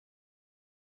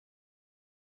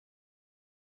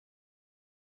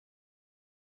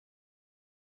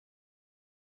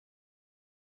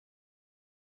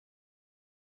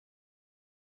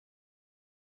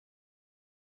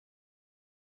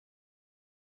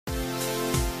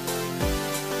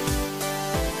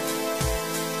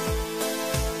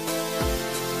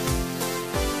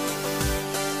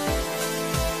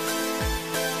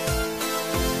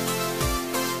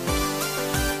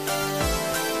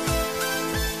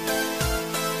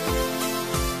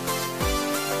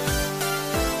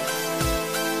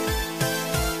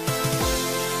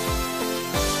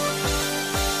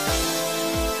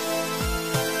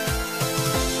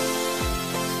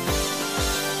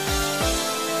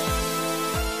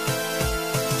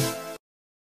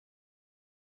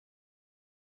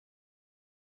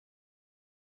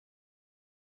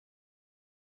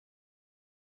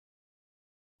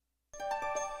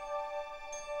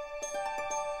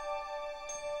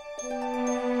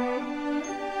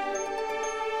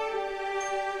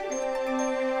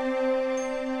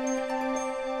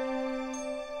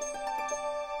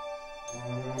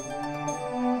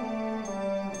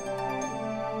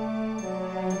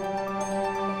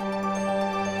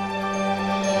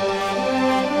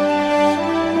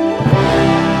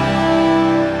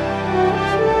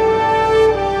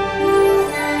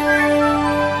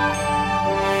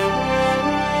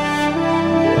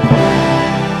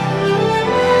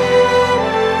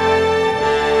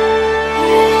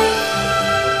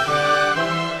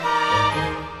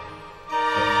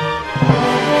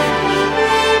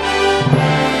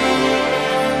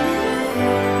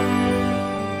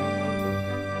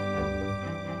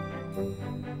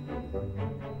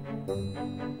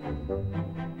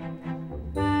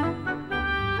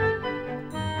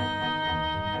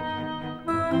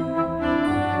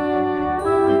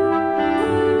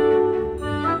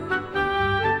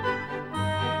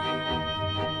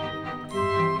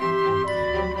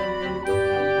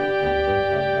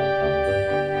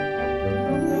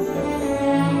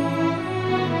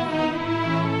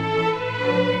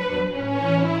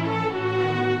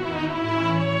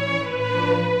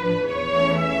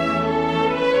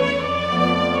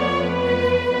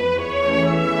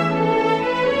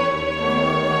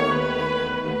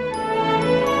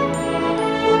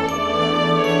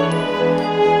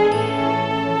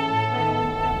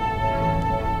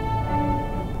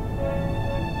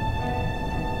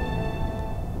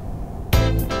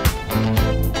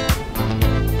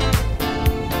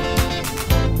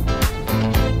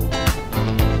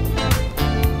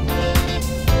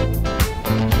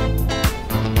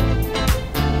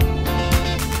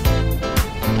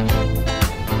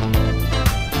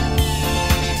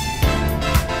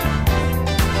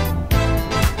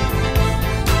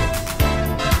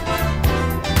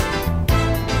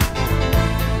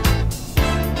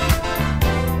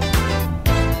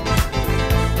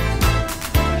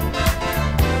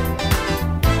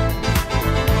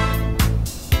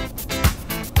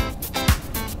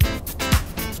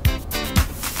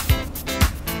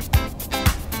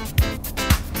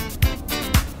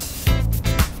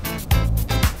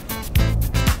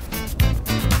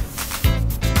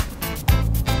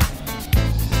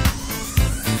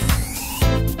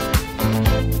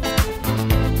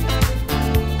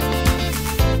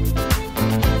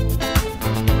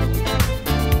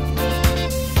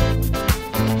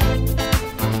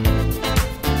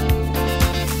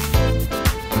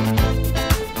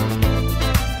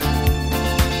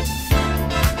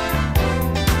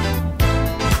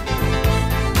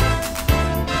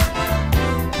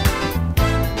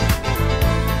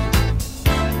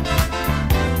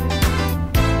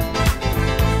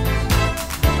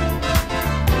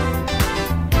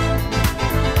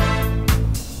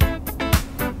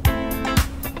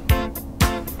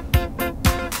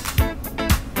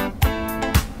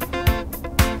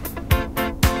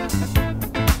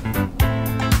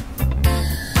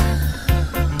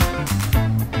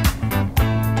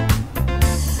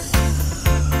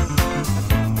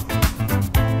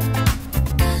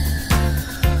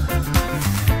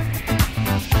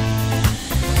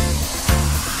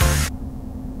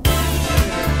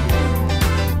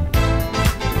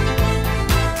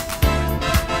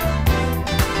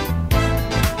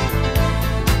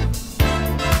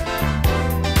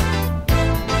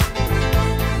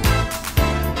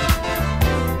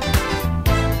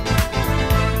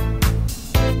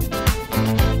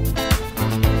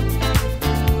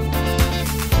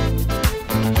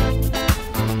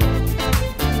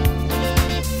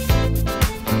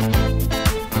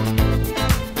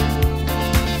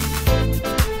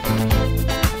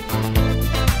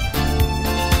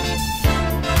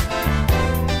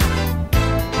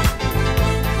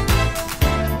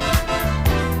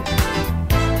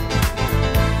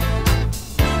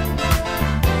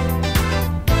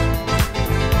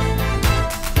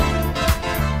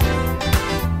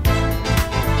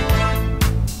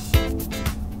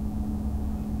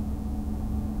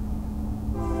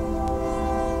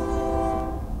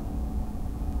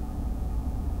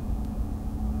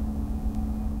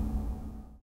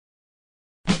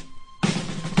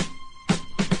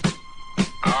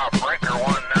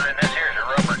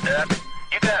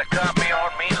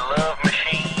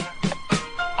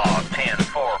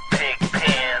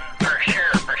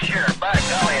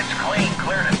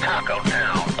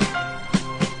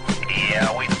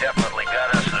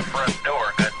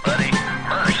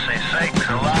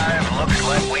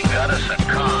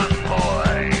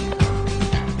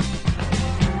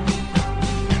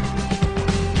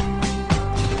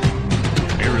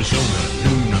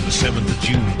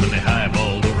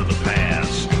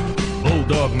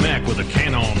Mac with a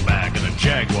can-on back and a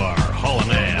Jaguar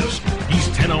hauling ass. He's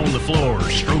 10 on the floor,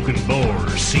 stroking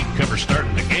bores, seat cover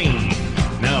starting to gain.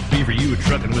 Now, Beaver, you were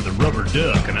trucking with a rubber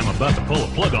duck, and I'm about to pull a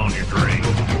plug on your drain.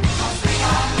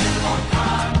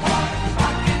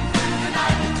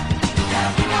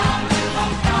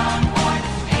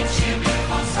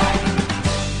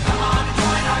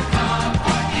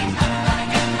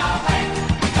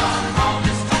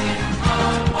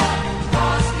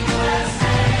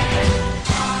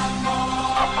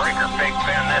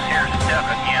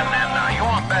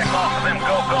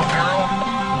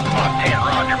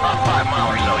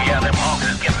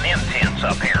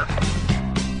 Up here.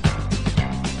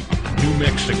 New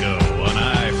Mexico on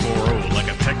I-40 like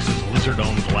a Texas lizard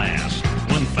on glass.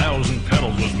 1,000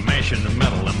 pedals was mashing the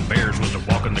metal and bears was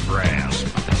walking the grass.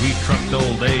 We trucked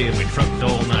all day and we trucked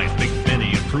all night, Big Benny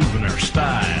improving our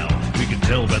style. We could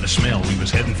tell by the smell we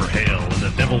was heading for hell, and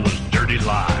the devil was Dirty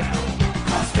Lyle.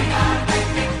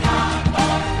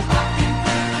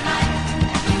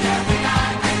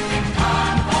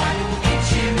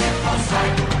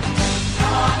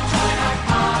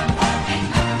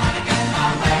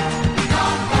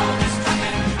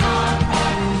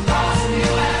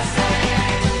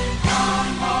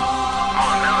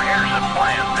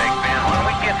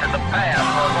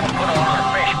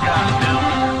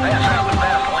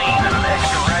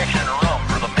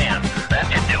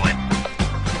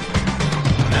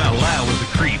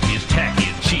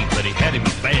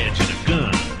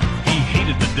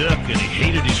 And he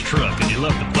hated his truck, and he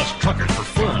loved to bust truckers for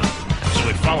fun. So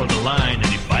he followed the line, and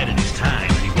he bided his time,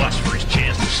 and he watched for his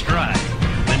chance to strike.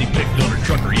 Then he picked on a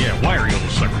trucker, yeah, wiry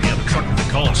old sucker, yeah, the trucker they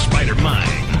call Spider Mike.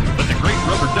 But the great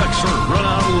rubber duck sort of run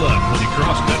out of luck when he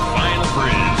crossed that final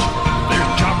bridge.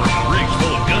 There's choppers and rigs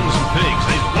full of guns and pigs,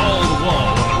 they's wall to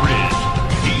wall on the ridge.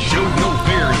 He showed no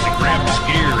fear as he grabbed his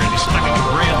gear, and he stuck it to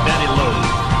granddaddy low.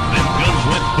 Them guns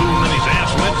went boom, and his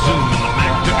ass went zoom, and the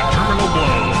Mac took a terminal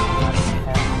blow.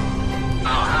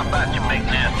 Big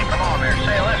Nasty, come on there,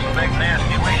 say, listen, Big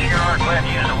Nasty, we sure are glad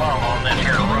you was along on this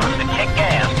here run to kick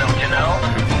ass, don't you know?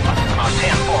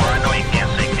 10-4, I know you can't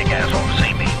say kick ass on the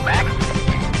same beat back.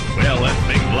 Well, that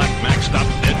big black Mac stopped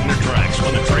dead in their tracks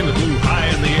when the trailer blew high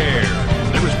in the air.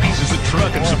 There was pieces of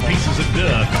truck and some pieces of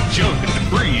duck, junk and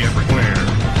debris everywhere.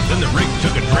 Then the rig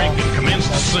took a drink and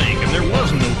commenced to sink, and there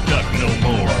was no duck no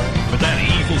more. But that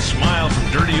evil smile from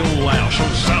dirty old Lyle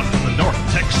showed